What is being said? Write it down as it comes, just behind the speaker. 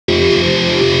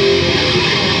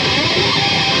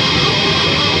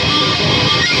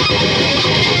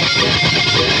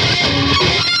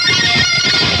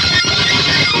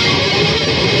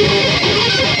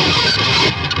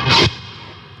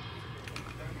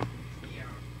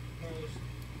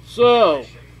So,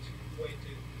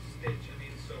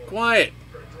 quiet.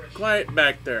 Quiet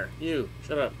back there. You,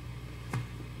 shut up.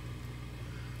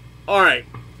 Alright.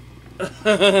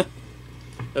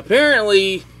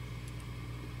 Apparently,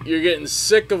 you're getting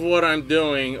sick of what I'm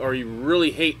doing, or you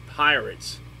really hate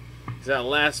pirates. Because that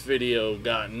last video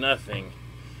got nothing.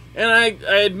 And I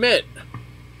admit,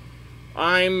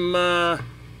 I've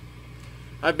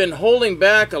been holding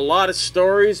back a lot of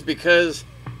stories because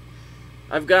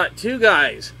I've got 2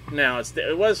 guys now.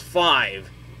 It was 5.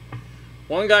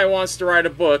 One guy wants to write a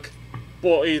book.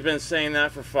 Well, he's been saying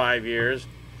that for 5 years.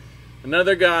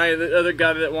 Another guy, the other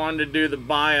guy that wanted to do the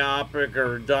biopic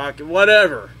or doc,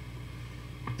 whatever.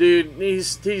 Dude,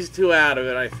 he's too out of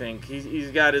it, I think.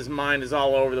 He's got his mind is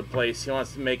all over the place. He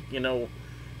wants to make, you know,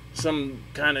 some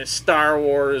kind of Star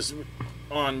Wars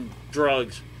on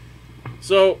drugs.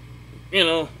 So, you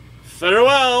know,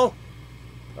 farewell.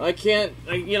 I can't,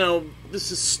 you know,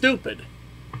 this is stupid.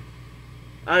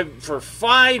 For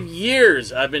 5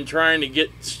 years, I've been trying to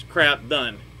get crap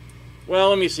done. Well,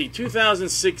 let me see.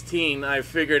 2016, I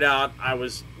figured out I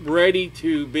was ready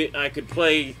to be. I could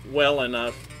play well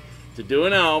enough to do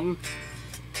an album,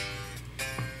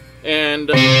 and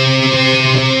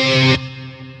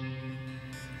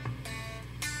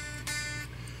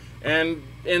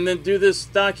then do this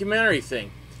documentary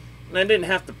thing. And I didn't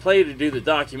have to play to do the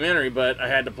documentary, but I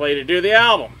had to play to do the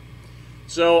album.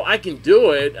 So I can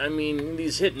do it. I mean,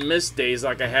 these hit and miss days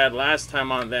like I had last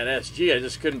time on that SG, I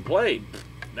just couldn't play.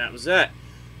 That was that.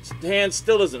 The hand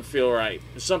still doesn't feel right.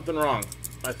 There's something wrong.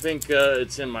 I think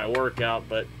it's in my workout,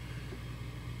 but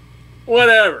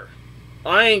whatever.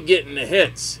 I ain't getting the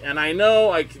hits. And I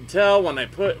know, I can tell when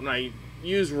I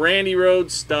use Randy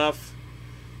Rhoads stuff,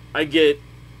 I get,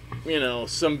 you know,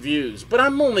 some views. But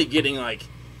I'm only getting, like,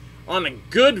 on a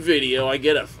good video, I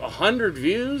get 100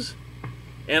 views.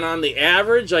 And on the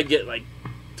average, I get like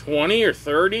 20 or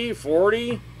 30,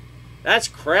 40. That's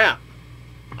crap.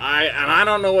 I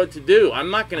don't know what to do. I'm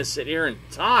not going to sit here and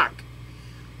talk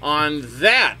on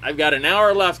that. I've got an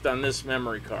hour left on this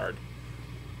memory card.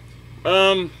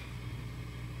 I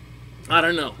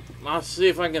don't know. I'll see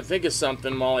if I can think of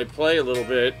something while I play a little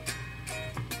bit.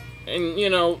 And, you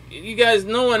know, you guys,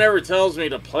 no one ever tells me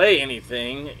to play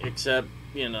anything except,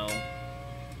 you know,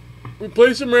 we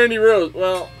play some Randy Rhoads.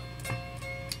 Well,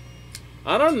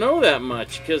 I don't know that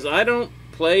much because I don't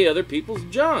play other people's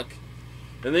junk.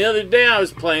 And the other day I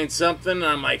was playing something and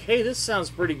I'm like, hey, this sounds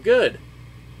pretty good.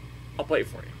 I'll play it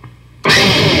for you.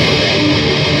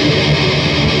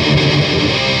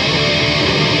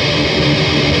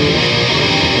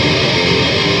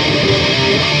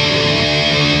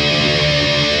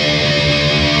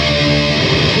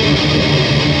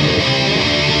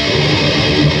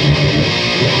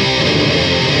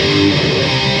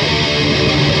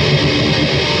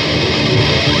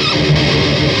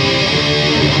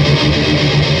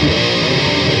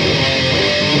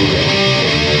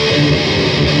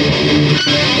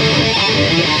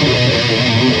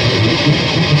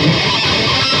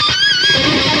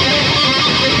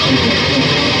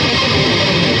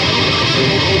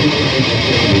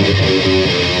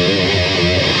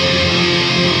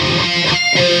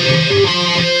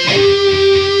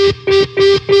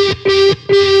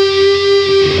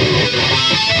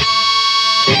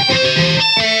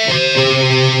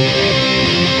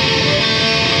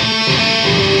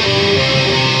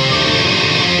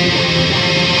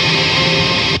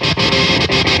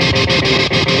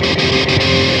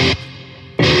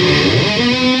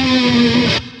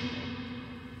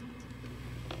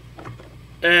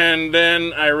 And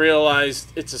then I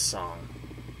realized it's a song.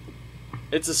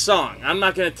 It's a song. I'm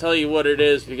not going to tell you what it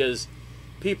is because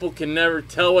people can never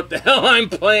tell what the hell I'm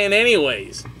playing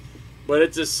anyways. But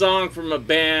it's a song from a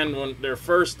band, their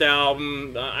first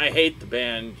album. I hate the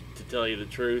band, to tell you the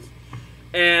truth.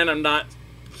 And I'm not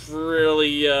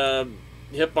really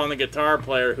hip on the guitar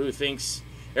player who thinks...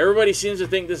 Everybody seems to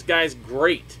think this guy's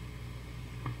great.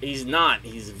 He's not.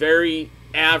 He's very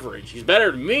average. He's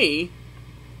better than me,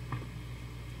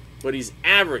 but he's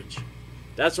average.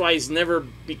 That's why he's never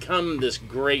become this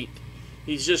great.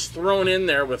 He's just thrown in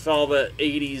there with all the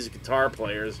 80s guitar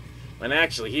players. And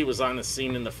actually, he was on the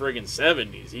scene in the friggin'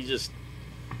 70s.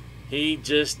 He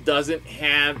just doesn't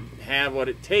have what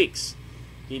it takes.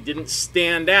 He didn't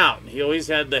stand out. He always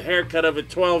had the haircut of a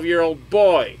 12-year-old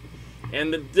boy.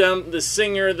 And the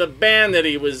singer of the band that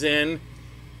he was in,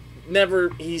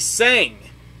 he sang.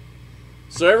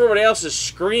 So everybody else is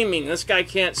screaming. This guy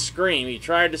can't scream. He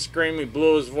tried to scream. He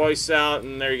blew his voice out,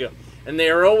 and there you go. And they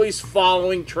are always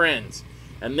following trends.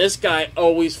 And this guy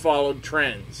always followed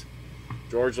trends.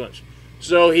 George Lynch.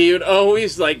 So he would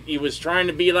always, like, he was trying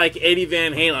to be like Eddie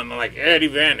Van Halen. I'm like, Eddie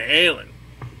Van Halen.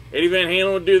 Eddie Van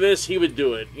Halen would do this, he would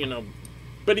do it, you know.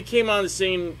 But he came on the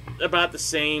scene about the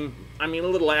same, I mean, a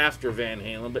little after Van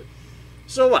Halen. But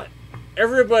so what?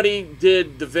 Everybody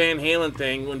did the Van Halen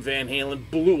thing when Van Halen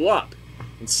blew up.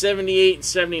 In 78 and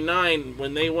 79,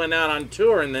 when they went out on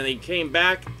tour, and then they came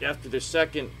back after their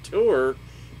second tour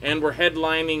and were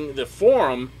headlining the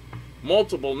Forum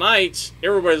multiple nights,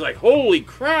 everybody's like, holy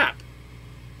crap.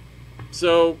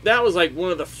 So that was like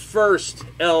one of the first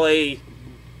LA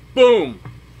boom.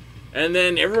 And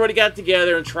then everybody got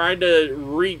together and tried to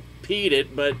repeat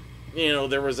it, but, you know,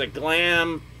 there was a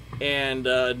glam and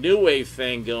new wave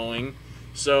thing going.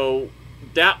 So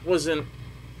that wasn't,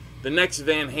 the next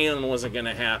Van Halen wasn't going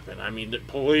to happen. I mean,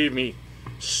 believe me,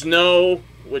 Snow,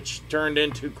 which turned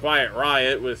into Quiet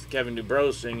Riot with Kevin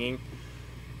DuBrow singing,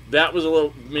 that was a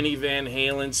little mini Van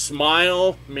Halen.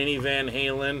 Smile, mini Van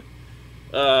Halen.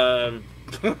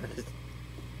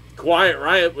 Quiet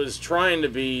Riot was trying to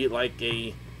be like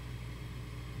a,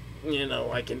 you know,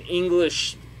 like an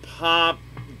English pop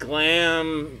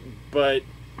glam, but,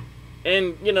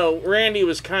 and, you know, Randy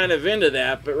was kind of into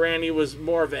that, but Randy was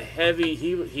more of a heavy,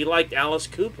 he liked Alice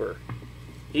Cooper.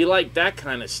 He liked that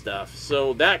kind of stuff,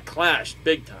 so that clashed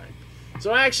big time.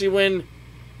 So actually when,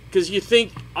 because you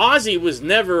think Ozzy was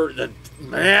never the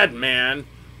madman,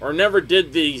 or never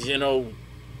did these, you know,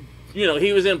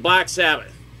 he was in Black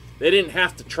Sabbath. They didn't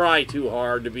have to try too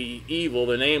hard to be evil.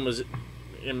 The name was,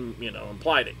 you know,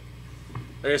 implied it.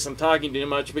 I guess I'm talking too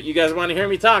much, but you guys want to hear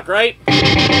me talk, right?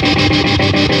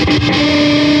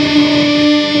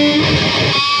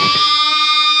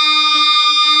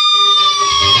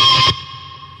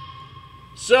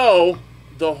 So,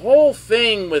 the whole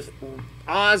thing with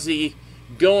Ozzy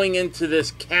going into this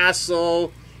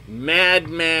castle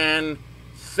madman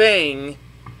thing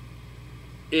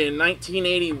in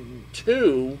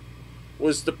 1982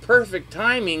 was the perfect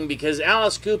timing because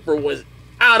Alice Cooper was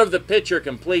out of the picture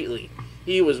completely.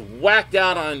 He was whacked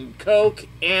out on coke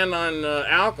and on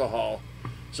alcohol.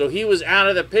 So he was out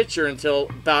of the picture until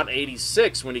about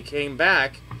 86 when he came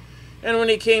back. And when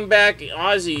he came back,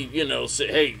 Ozzy, you know,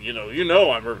 said, hey, you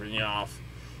know I'm ripping you off.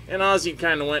 And Ozzy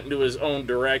kind of went into his own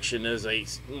direction as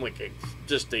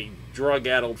just a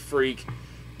drug-addled freak.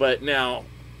 But now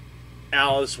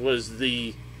Alice was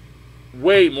the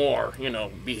way more, you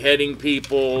know, beheading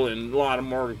people and a lot of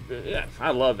more. Yeah,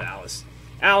 I love Alice.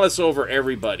 Alice over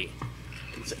everybody.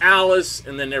 It's Alice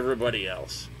and then everybody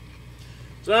else.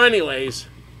 So anyways,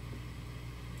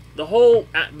 that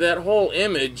whole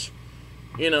image,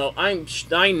 you know,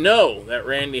 I know that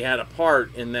Randy had a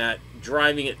part in that,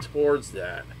 driving it towards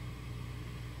that,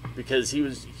 because he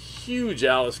was a huge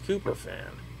Alice Cooper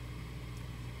fan.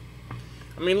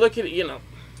 I mean, look at it, you know,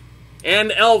 and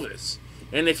Elvis.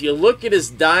 And if you look at his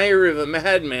Diary of a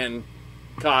Madman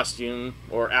costume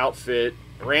or outfit,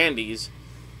 Randy's,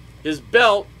 his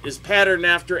belt is patterned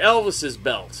after Elvis's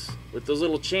belts with those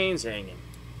little chains hanging.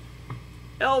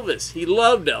 Elvis, he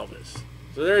loved Elvis.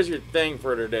 So there's your thing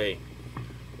for today.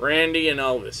 Randy and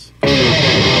Elvis.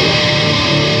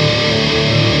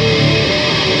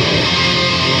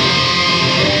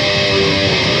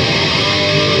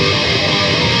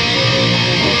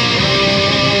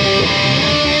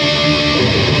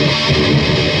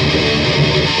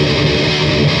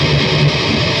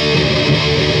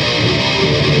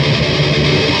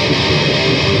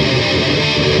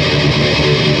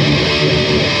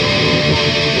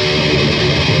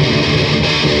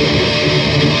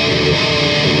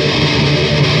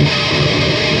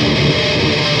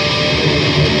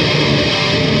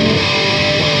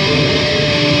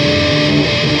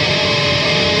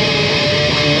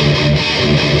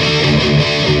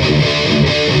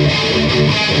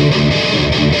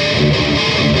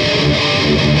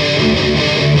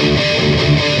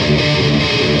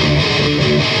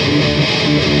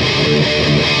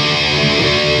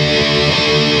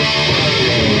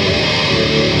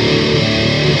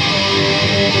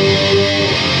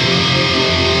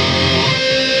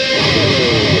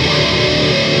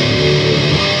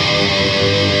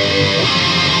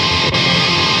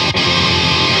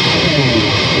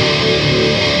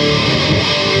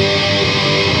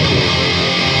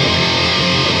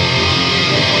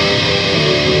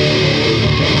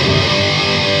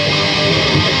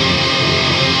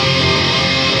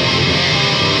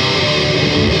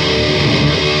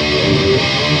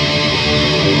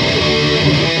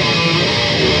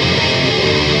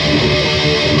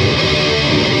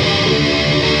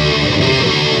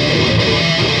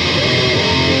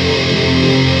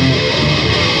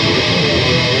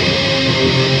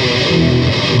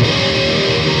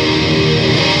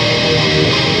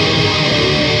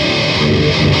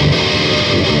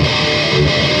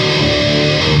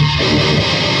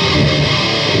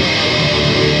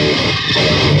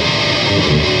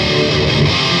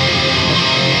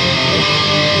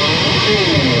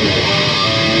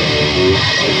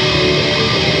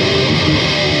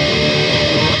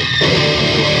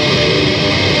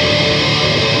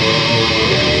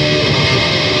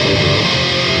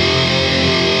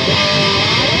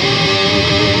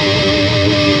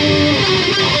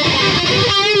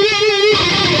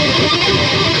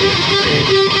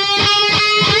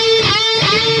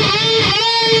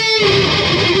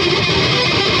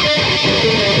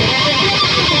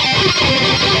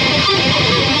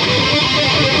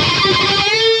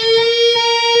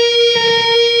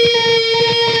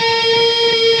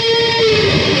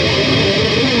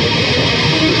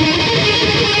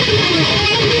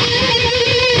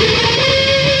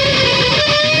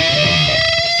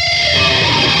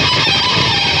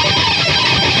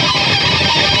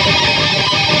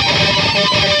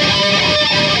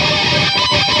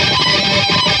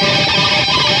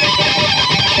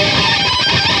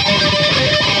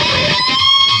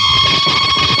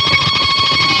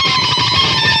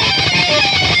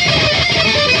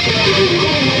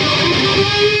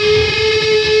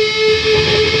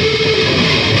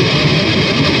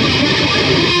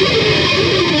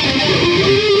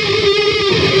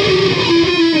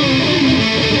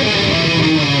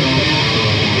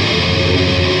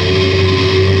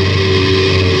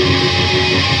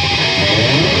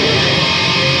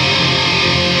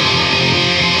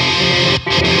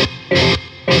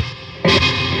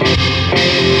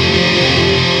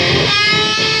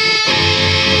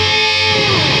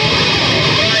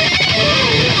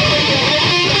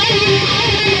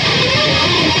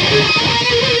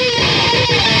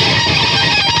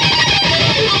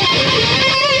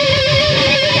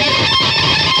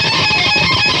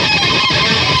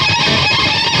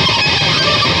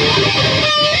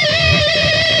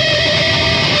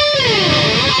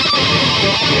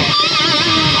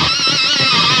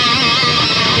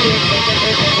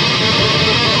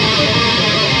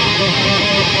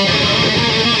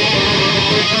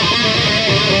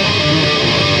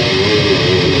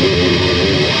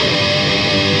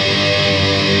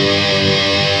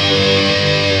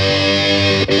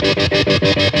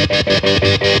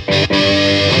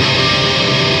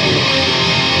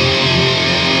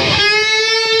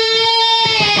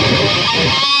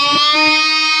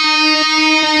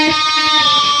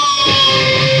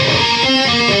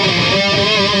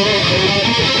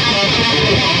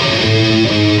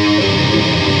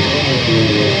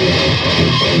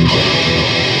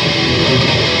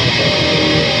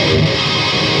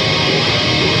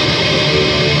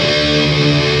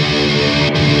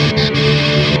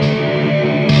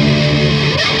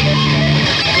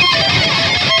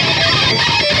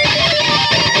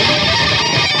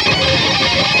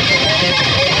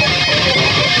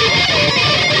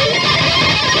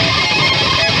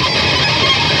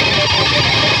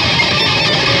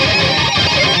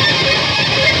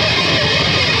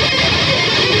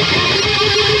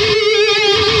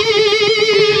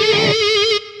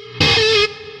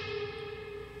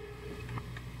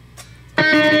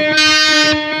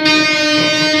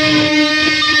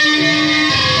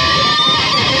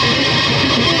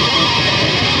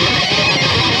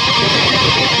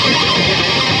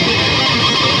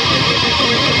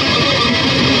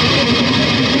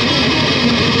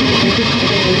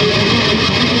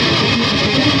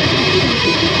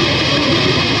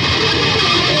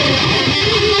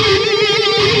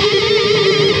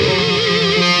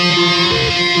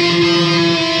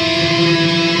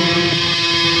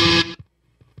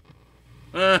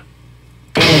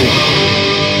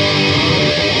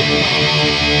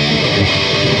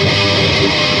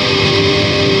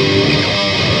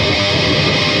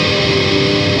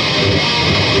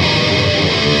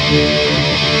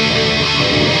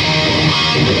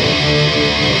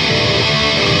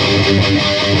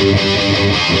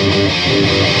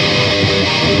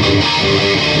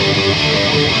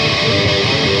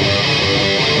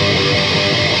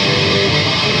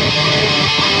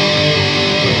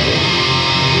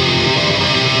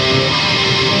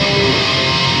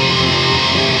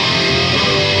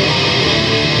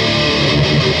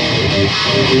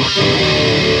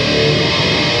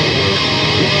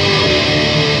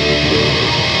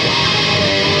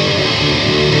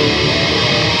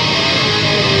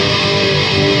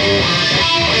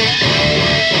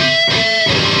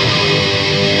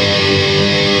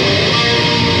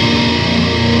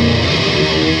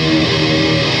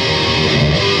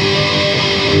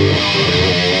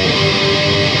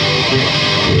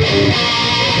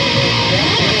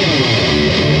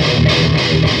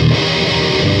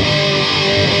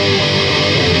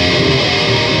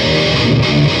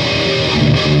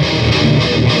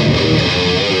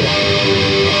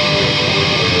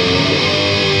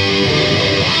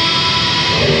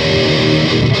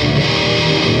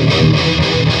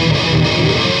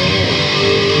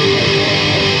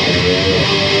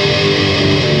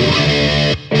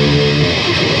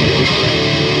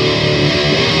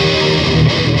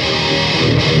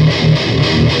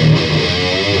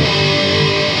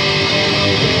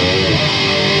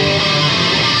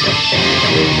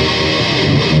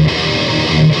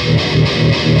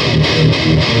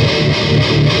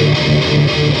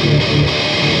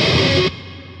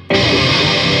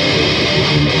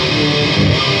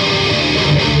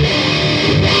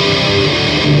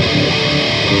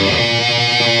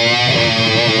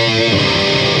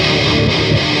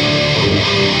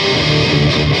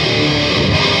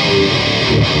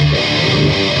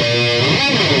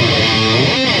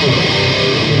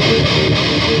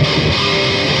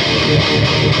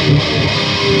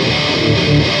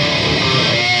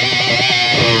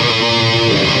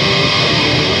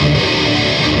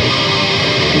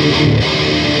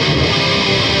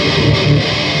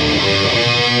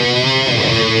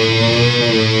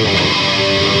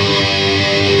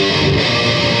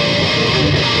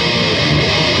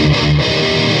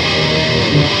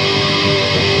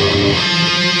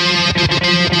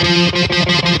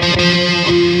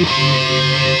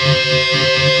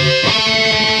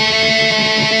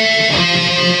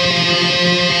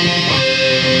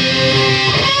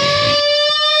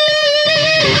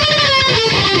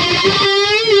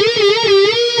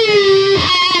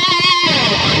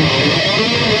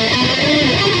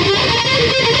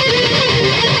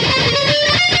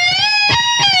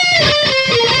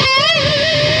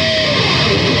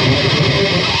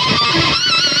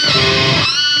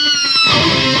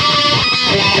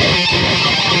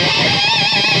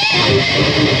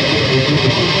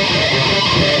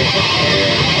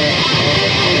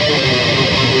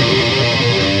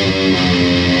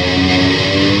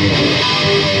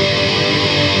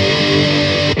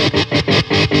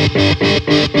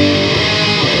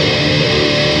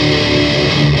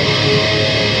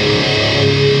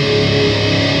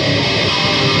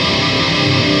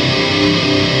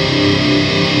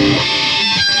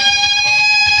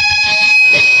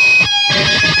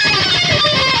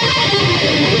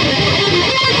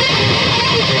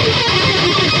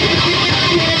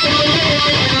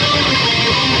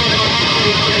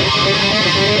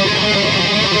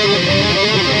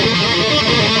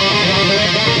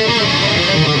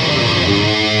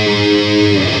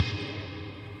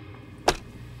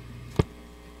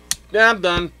 Yeah, I'm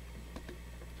done.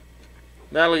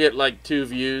 That'll get like 2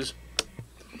 views.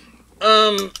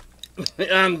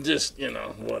 I'm just, you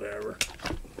know, whatever.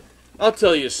 I'll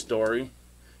tell you a story.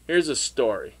 Here's a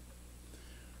story.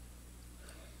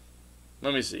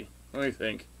 Let me see. Let me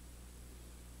think.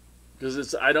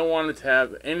 Because I don't want it to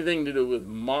have anything to do with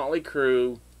Motley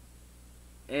Crue.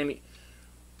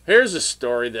 Here's a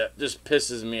story that just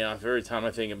pisses me off every time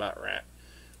I think about Rat.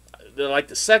 Like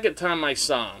the second time I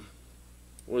saw him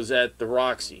was at the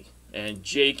Roxy, and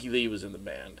Jakey Lee was in the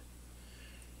band.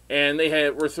 And they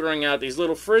were throwing out these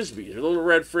little frisbees, little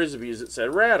red frisbees that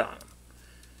said Rat on them.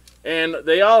 And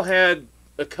they all had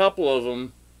a couple of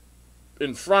them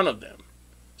in front of them,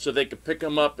 so they could pick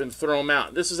them up and throw them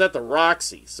out. This is at the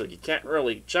Roxy, so you can't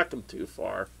really chuck them too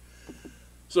far.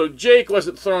 So Jake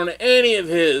wasn't throwing any of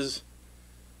his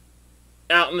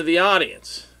out into the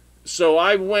audience. So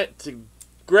I went to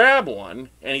grab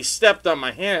one, and he stepped on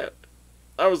my hand.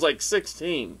 I was like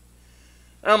 16.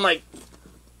 And I'm like,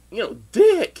 you know,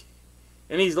 Dick.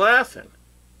 And he's laughing.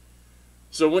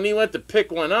 So when he went to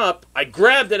pick one up, I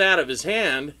grabbed it out of his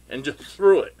hand and just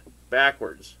threw it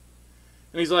backwards.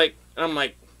 And he's like, I'm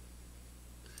like,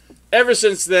 ever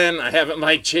since then, I haven't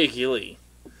liked Jakey Lee.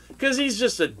 Because he's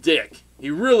just a dick.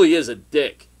 He really is a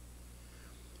dick.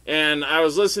 And I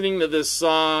was listening to this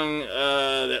song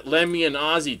that Lemmy and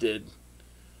Ozzy did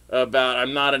about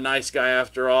I'm not a nice guy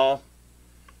after all.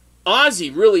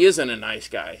 Ozzy really isn't a nice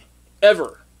guy.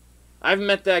 Ever. I've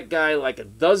met that guy like a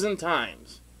dozen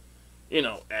times. You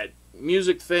know, at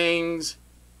music things.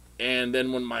 And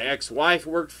then when my ex-wife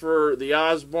worked for the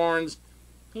Osbournes,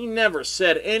 he never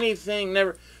said anything.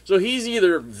 Never. So he's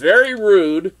either very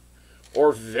rude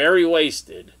or very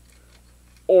wasted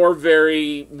or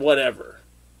very whatever.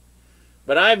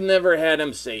 But I've never had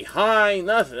him say hi,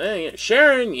 nothing.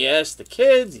 Sharon, yes. The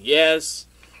kids, yes.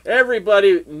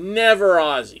 Everybody, never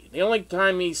Ozzy. The only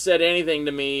time he said anything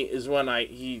to me is when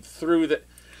he threw the...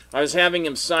 I was having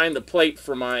him sign the plate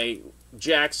for my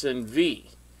Jackson V.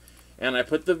 And I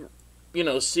put the, you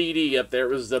know, CD up there.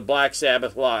 It was the Black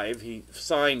Sabbath Live. He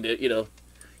signed it, you know.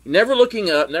 Never looking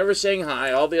up, never saying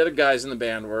hi. All the other guys in the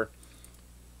band were.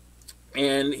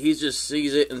 And he just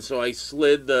sees it, and so I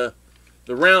slid the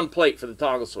round plate for the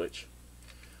toggle switch.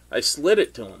 I slid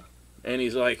it to him. And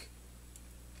he's like...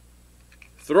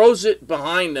 throws it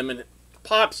behind him, and it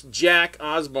pops Jack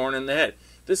Osbourne in the head.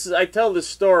 I tell this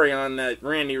story on that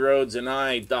Randy Rhoads and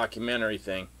I documentary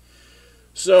thing.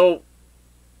 So,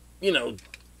 you know,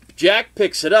 Jack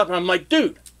picks it up, and I'm like,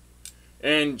 dude.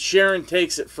 And Sharon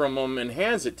takes it from him and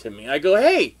hands it to me. I go,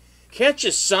 hey, can't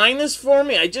you sign this for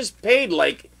me? I just paid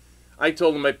I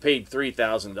told him I paid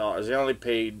 $3,000. I only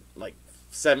paid like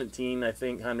 $1,700, I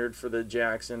think, for the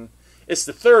Jackson. It's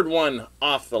the third one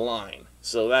off the line.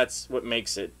 So that's what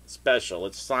makes it special.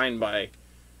 It's signed by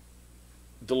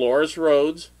Dolores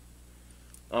Rhoads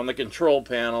on the control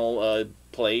panel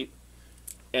plate.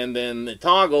 And then the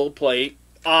toggle plate,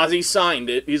 Ozzy signed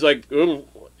it. He's like,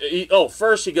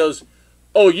 first he goes,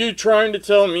 oh, you trying to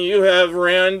tell me you have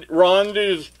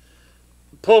Rondu's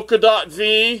Polka Dot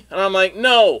V? And I'm like,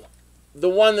 no, the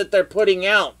one that they're putting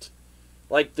out,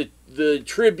 like the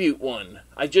tribute one.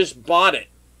 I just bought it,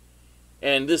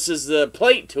 and this is the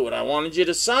plate to it. I wanted you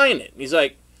to sign it. And he's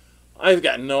like, I've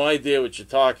got no idea what you're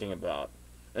talking about.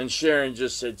 And Sharon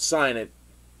just said, sign it.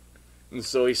 And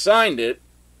so he signed it,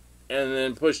 and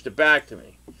then pushed it back to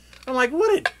me. I'm like,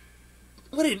 what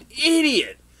an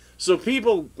idiot. So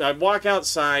I walk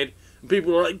outside, and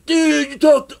people are like, dude, you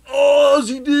talked to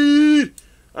Ozzy, dude.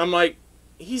 I'm like,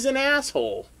 he's an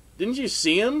asshole. Didn't you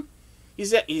see him?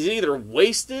 He's either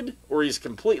wasted or he's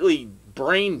completely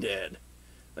brain dead.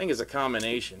 I think it's a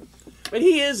combination. But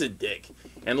he is a dick.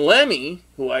 And Lemmy,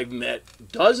 who I've met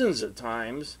dozens of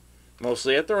times,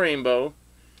 mostly at the Rainbow,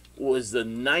 was the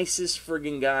nicest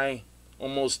friggin' guy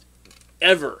almost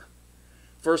ever.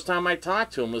 First time I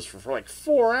talked to him was for like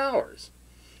 4 hours.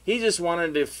 He just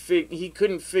wanted to he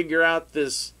couldn't figure out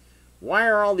this, why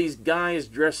are all these guys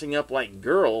dressing up like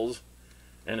girls,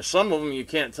 and some of them you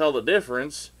can't tell the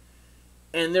difference,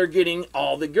 and they're getting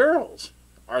all the girls.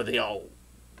 Are they all,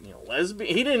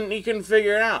 lesbian? He couldn't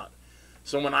figure it out.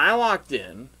 So when I walked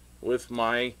in with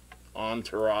my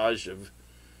entourage of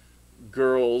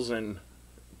girls and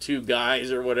 2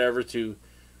 guys or whatever to,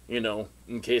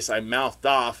 in case I mouthed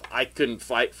off, I couldn't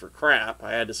fight for crap.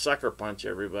 I had to sucker punch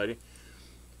everybody.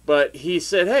 But he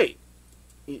said, hey,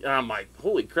 and I'm like,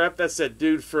 holy crap, that's that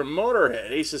dude from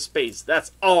Motorhead, Ace of Spades.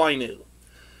 That's all I knew.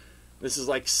 This is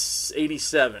like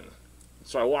 87.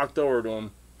 So I walked over to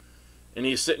him, and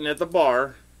he's sitting at the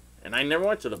bar, and I never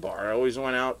went to the bar. I always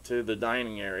went out to the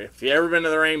dining area. If you ever been to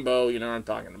the Rainbow, you know what I'm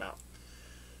talking about.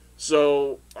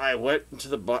 So I went to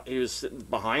the bar. He was sitting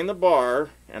behind the bar,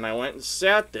 and I went and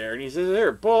sat there, and he says,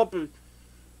 here, pull up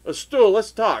a stool,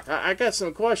 let's talk. I got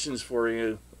some questions for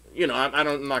you.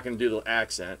 I'm not going to do the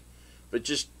accent, but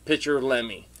just picture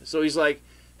Lemmy. So he's like,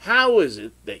 how is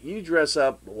it that you dress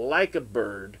up like a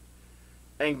bird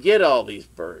and get all these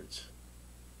birds?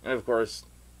 And of course,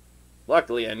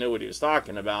 luckily I knew what he was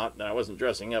talking about, that I wasn't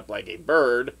dressing up like a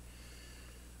bird.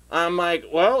 I'm like,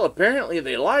 well, apparently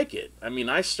they like it. I mean,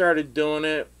 I started doing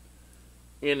it,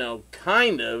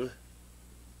 kind of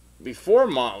before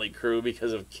Motley Crue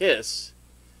because of Kiss,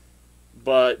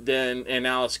 but then, and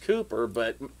Alice Cooper,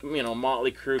 but,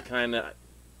 Motley Crue kind of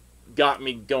got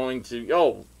me going to,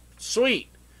 oh, Sweet.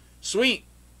 Sweet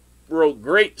wrote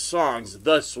great songs,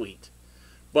 The Sweet,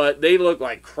 but they look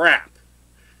like crap.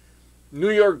 New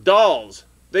York Dolls,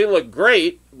 they look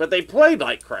great, but they played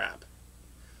like crap.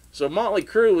 So Motley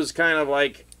Crue was kind of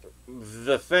like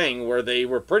the thing where they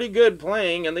were pretty good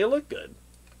playing and they looked good.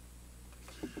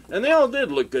 And they all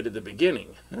did look good at the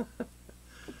beginning.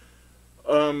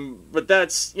 But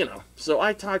that's, so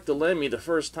I talked to Lemmy the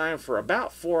first time for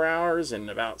about 4 hours and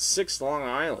about 6 Long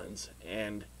Islands.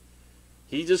 And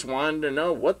he just wanted to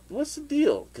know, what's the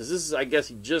deal? Because this is, I guess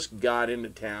he just got into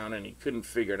town and he couldn't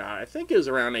figure it out. I think it was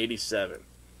around 87.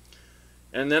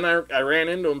 And then I ran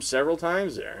into him several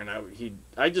times there. And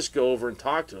I just go over and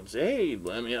talk to him. Say, hey,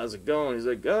 Lemmy, how's it going? He's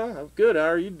like, oh, I'm good. How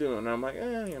are you doing? And I'm like,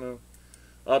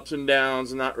 ups and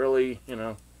downs, not really,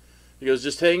 He goes,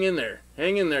 just hang in there.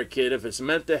 Hang in there, kid. If it's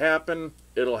meant to happen,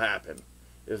 it'll happen.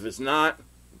 If it's not,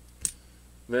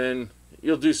 then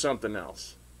you'll do something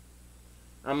else.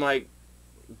 I'm like,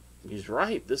 he's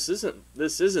right. This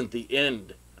isn't the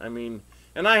end. I mean,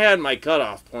 and I had my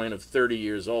cutoff point of 30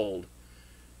 years old.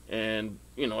 And,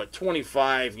 at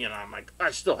 25, I'm like,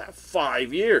 I still have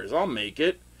 5 years. I'll make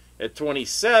it. At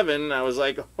 27, I was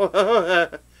like,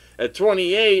 at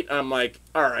 28, I'm like,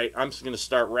 all right, I'm just going to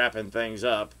start wrapping things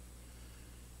up.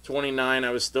 29, I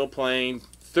was still playing.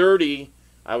 30,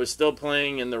 I was still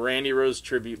playing in the Randy Rose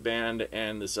tribute band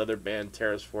and this other band,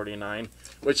 Terrace 49,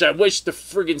 which I wish the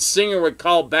friggin' singer would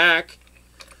call back.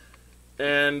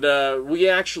 And we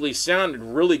actually sounded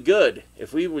really good.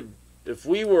 If we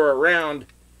were around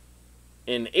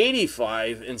in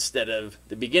 85 instead of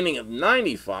the beginning of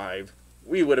 95,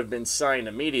 we would have been signed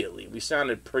immediately. We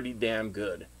sounded pretty damn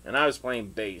good. And I was playing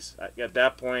bass. At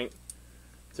that point,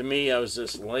 to me, I was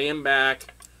just laying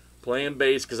back, playing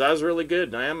bass, because I was really good.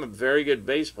 And I am a very good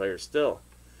bass player still.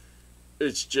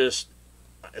 It's just,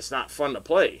 it's not fun to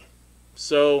play.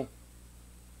 So,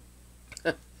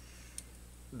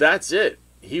 that's it.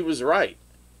 He was right.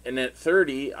 And at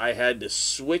 30, I had to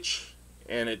switch.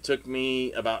 And it took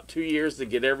me about 2 years to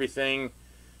get everything,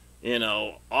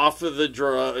 off of the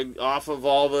drug, off of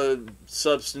all the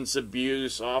substance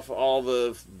abuse, off all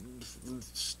the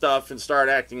stuff, and start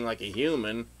acting like a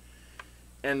human.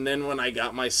 And then when I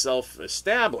got myself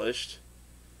established,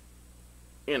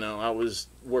 you know, I was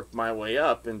worked my way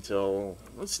up until,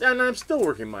 and I'm still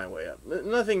working my way up.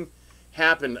 Nothing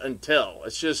happened until.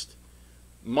 It's just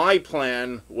my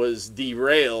plan was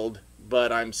derailed,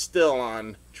 but I'm still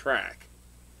on track.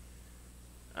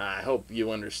 I hope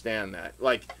you understand that.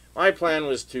 Like, my plan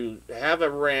was to have a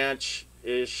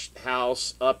ranch-ish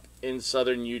house up in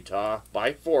southern Utah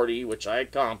by 40, which I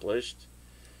accomplished,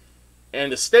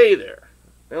 and to stay there.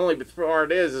 The only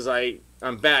part is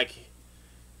I'm back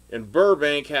in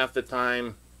Burbank half the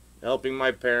time, helping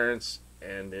my parents,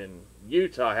 and in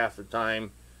Utah half the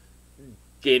time,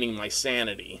 gaining my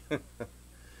sanity.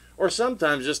 Or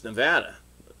sometimes just Nevada.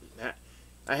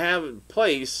 I have a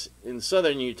place in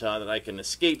southern Utah that I can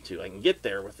escape to. I can get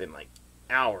there within like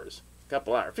hours, a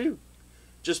couple hours. Phew,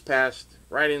 just passed,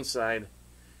 right inside,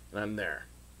 and I'm there.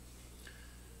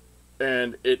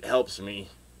 And it helps me,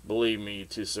 believe me,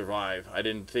 to survive. I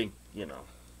didn't think, you know,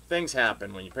 things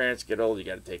happen. When your parents get old, you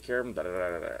got to take care of them. Da, da,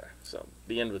 da, da, da. So,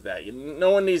 the end with that. No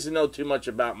one needs to know too much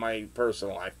about my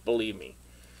personal life, believe me.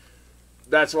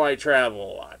 That's why I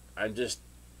travel a lot.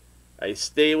 I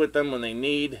stay with them when they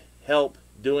need help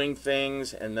doing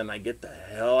things, and then I get the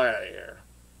hell out of here.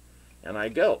 And I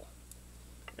go.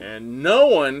 And no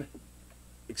one,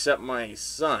 except my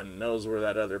son, knows where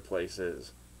that other place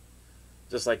is.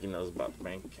 Just like he knows about the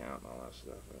bank account and all that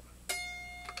stuff.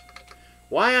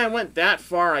 Why I went that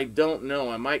far, I don't know.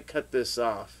 I might cut this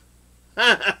off.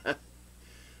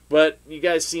 But you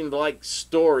guys seem to like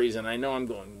stories, and I know I'm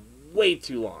going way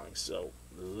too long. So,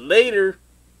 later.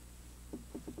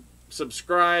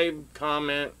 Subscribe,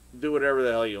 comment, do whatever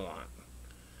the hell you want.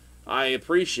 I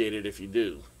appreciate it if you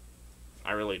do.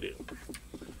 I really do.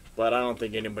 But I don't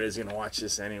think anybody's going to watch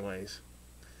this anyways.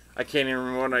 I can't even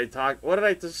remember what did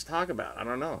I just talk about? I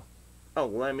don't know. Oh,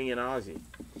 Lemmy and Ozzy.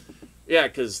 Yeah,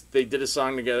 because they did a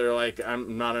song together like,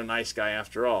 I'm not a nice guy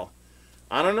after all.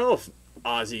 I don't know if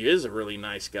Ozzy is a really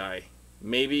nice guy.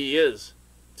 Maybe he is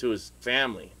to his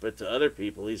family. But to other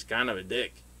people, he's kind of a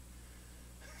dick.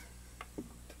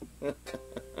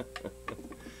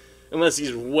 Unless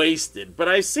he's wasted. But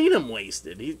I've seen him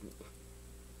wasted.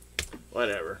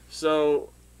 Whatever. So,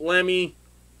 Lemmy.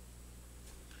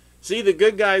 See, the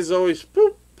good guys always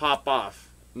pop off.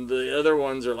 The other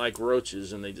ones are like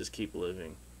roaches and they just keep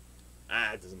living.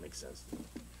 It doesn't make sense to me.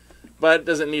 But it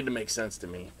doesn't need to make sense to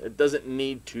me. It doesn't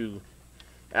need to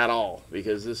at all.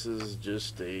 Because this is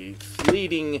just a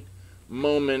fleeting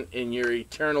moment in your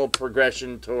eternal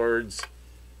progression towards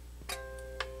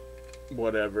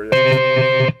whatever.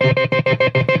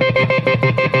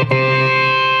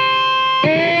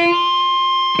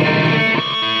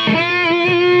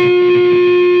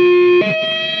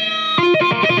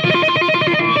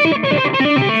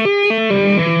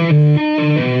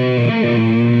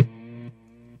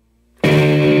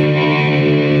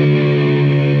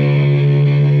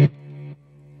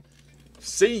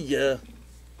 See ya.